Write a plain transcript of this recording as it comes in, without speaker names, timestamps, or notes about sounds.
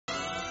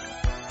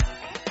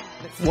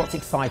What's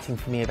exciting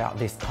for me about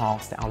this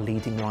cast, our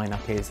leading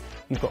lineup, is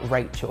you've got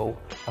Rachel,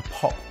 a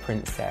pop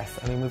princess.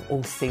 I mean, we've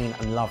all seen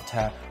and loved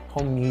her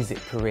whole music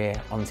career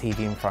on TV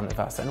in front of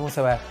us, and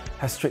also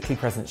her Strictly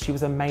presence. She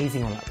was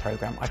amazing on that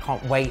programme. I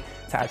can't wait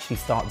to actually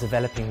start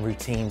developing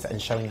routines and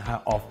showing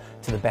her off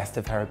to the best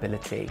of her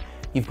ability.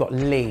 You've got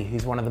Lee,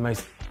 who's one of the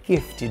most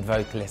gifted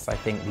vocalists I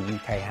think the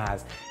UK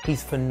has.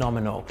 He's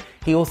phenomenal.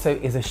 He also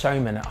is a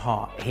showman at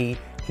heart. He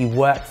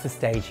works the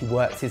stage, he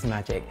works his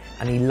magic,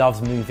 and he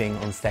loves moving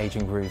on stage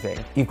and grooving.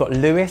 You've got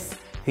Lewis,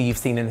 who you've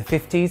seen in the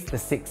 50s, the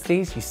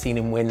 60s, you've seen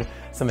him win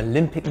some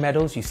Olympic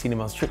medals, you've seen him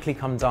on Strictly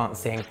Come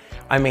Dancing.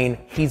 I mean,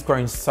 he's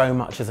grown so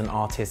much as an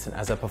artist and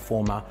as a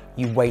performer.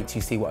 You wait till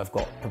you see what I've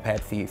got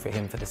prepared for you for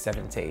him for the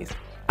 70s.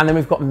 And then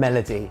we've got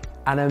Melody,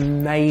 an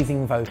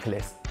amazing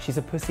vocalist. She's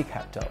a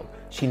Pussycat Doll.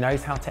 She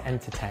knows how to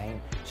entertain,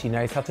 she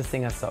knows how to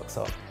sing her socks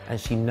off, and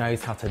she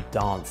knows how to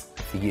dance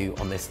for you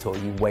on this tour.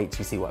 You wait till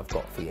you see what I've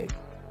got for you.